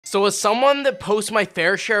So as someone that posts my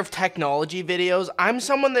fair share of technology videos, I'm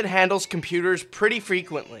someone that handles computers pretty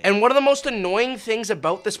frequently. And one of the most annoying things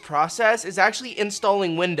about this process is actually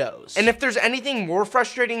installing Windows. And if there's anything more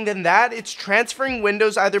frustrating than that, it's transferring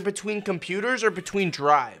Windows either between computers or between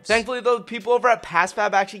drives. Thankfully though, people over at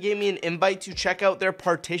PassFab actually gave me an invite to check out their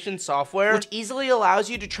partition software, which easily allows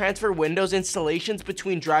you to transfer Windows installations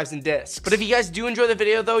between drives and disks. But if you guys do enjoy the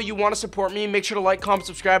video though, you want to support me, make sure to like, comment,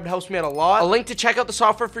 subscribe. It helps me out a lot. A link to check out the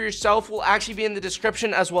software for yourself will actually be in the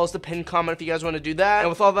description, as well as the pinned comment if you guys want to do that. And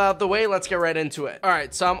with all that out of the way, let's get right into it.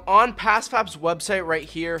 Alright, so I'm on PassFab's website right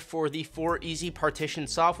here for the 4EZ partition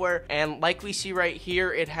software, and like we see right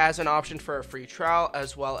here, it has an option for a free trial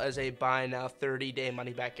as well as a buy now 30-day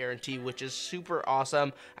money back guarantee, which is super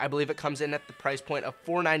awesome. I believe it comes in at the price point of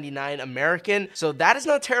 $4.99 American, so that is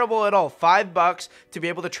not terrible at all. $5 to be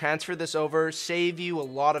able to transfer this over, save you a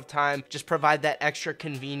lot of time, just provide that extra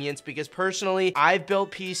convenience, because personally I've built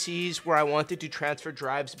PCs where I wanted to transfer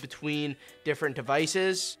drives between different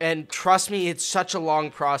devices, and trust me, it's such a long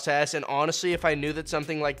process. And honestly, if I knew that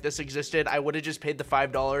something like this existed, I would have just paid the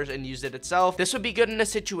 $5 and used it itself. This would be good in a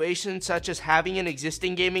situation such as having an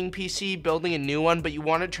existing gaming PC, building a new one, but you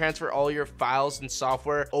want to transfer all your files and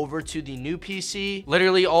software over to the new PC.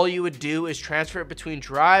 Literally all you would do is transfer it between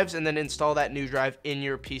drives and then install that new drive in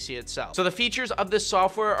your PC itself. So the features of this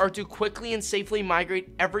software are to quickly and safely migrate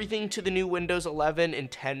everything to the new Windows 11 in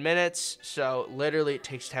 10 minutes. So literally it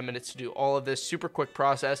takes 10 minutes to do all of this, super quick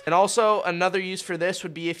process. And also another use for this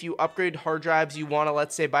would be if you upgrade hard drives, you want to,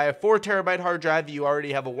 let's say, buy a 4 terabyte hard drive, you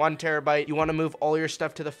already have a 1 terabyte, you want to move all your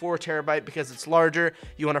stuff to the 4 terabyte because it's larger,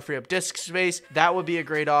 you want to free up disk space, that would be a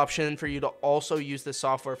great option for you to also use the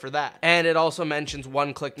software for that. And it also mentions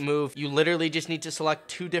one-click move. You literally just need to select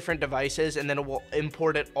 2 different devices and then it will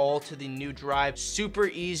import it all to the new drive. Super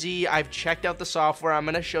easy. I've checked out the software. I'm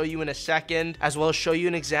going to show you in a second, as well as show you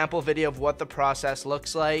an example video of what the process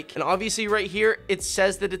looks like. And obviously right here, it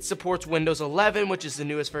says that it supports Windows 11, which is the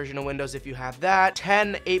newest version of Windows if you have that,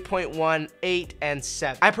 10, 8.1, 8, and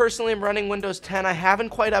 7. I personally am running Windows 10. I haven't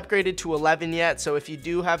quite upgraded to 11 yet, so if you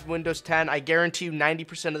do have Windows 10, I guarantee you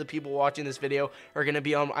 90% of the people watching this video are going to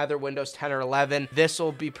be on either Windows 10 or 11. This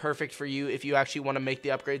will be perfect for you if you actually want to make the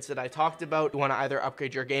upgrades that I talked about. You want to either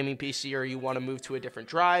upgrade your gaming PC or you want to move to a different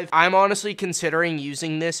drive. I'm honestly considering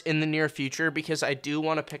using this in the near future because I do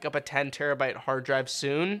want to pick up a 10 terabyte hard drive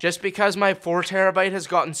soon, just because my 4 terabyte has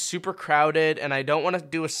gotten super crowded and I don't want to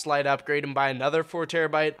do a slight upgrade and buy another 4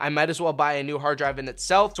 terabyte. I might as well buy a new hard drive in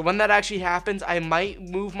itself. So when that actually happens, I might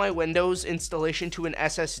move my Windows installation to an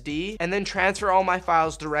SSD and then transfer all my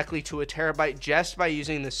files directly to a terabyte just by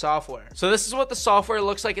using the software. So this is what the software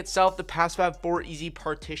looks like itself, the PassFab 4EZ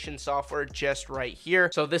partition software just right here.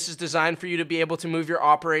 So this is designed for you to be able to move your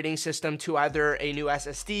operating system to either a new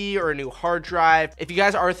SSD or a new hard drive. If you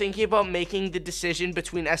guys are thinking about making the decision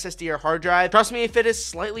between SSD or hard drive, trust me, if it is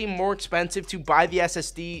slightly more expensive to buy the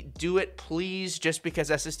SSD, do it please, just because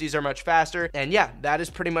SSDs are much faster. And yeah, that is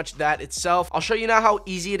pretty much that itself. I'll show you now how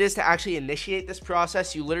easy it is to actually initiate this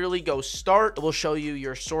process. You literally go start. It will show you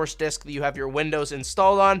your source disk that you have your Windows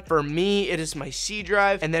installed on. For me, it is my C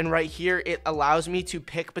drive, and then right here it allows me to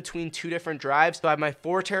pick between 2 different drives. So I have my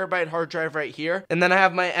 4 terabyte hard drive right here, and then I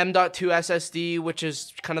have my M.2 SSD, which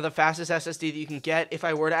is kind of the fastest SSD that you can get. If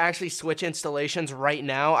I were to actually switch installations right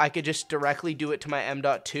now, I could just directly do it to my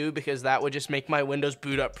M.2 because that would just make my Windows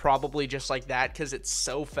boot up probably just like that because it's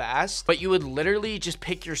so fast. But you would literally just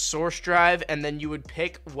pick your source drive and then you would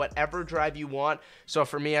pick whatever drive you want. So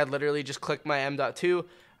for me, I'd literally just click my M.2.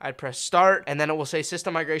 I'd press start, and then it will say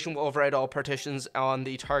system migration will override all partitions on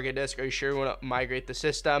the target disk. Are you sure you want to migrate the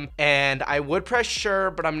system? And I would press sure,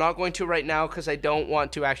 but I'm not going to right now because I don't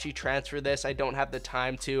want to actually transfer this. I don't have the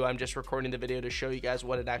time to. I'm just recording the video to show you guys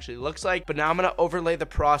what it actually looks like. But now I'm going to overlay the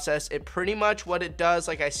process. It pretty much what it does,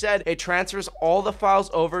 like I said, it transfers all the files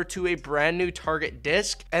over to a brand new target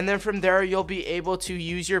disk, and then from there you'll be able to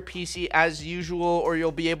use your PC as usual, or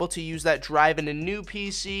you'll be able to use that drive in a new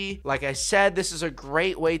PC. Like I said, this is a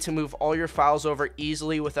great way to move all your files over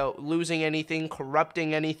easily without losing anything,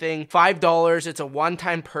 corrupting anything. $5, it's a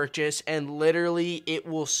one-time purchase, and literally it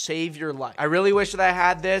will save your life. I really wish that I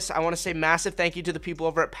had this. I want to say massive thank you to the people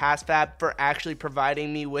over at PassFab for actually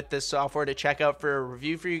providing me with this software to check out for a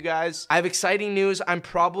review for you guys. I have exciting news. I'm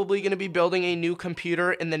probably going to be building a new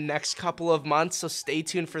computer in the next couple of months, so stay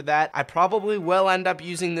tuned for that. I probably will end up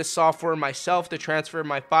using this software myself to transfer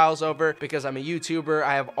my files over because I'm a YouTuber.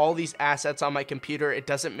 I have all these assets on my computer. It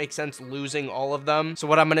doesn't doesn't make sense losing all of them. So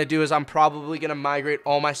what I'm gonna do is I'm probably gonna migrate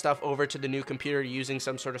all my stuff over to the new computer using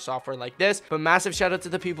some sort of software like this. But massive shout out to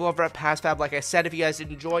the people over at PassFab. Like I said, if you guys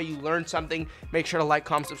did enjoy, you learned something, make sure to like,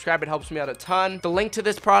 comment, subscribe. It helps me out a ton. The link to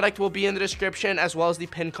this product will be in the description, as well as the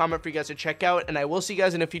pinned comment for you guys to check out. And I will see you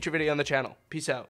guys in a future video on the channel. Peace out.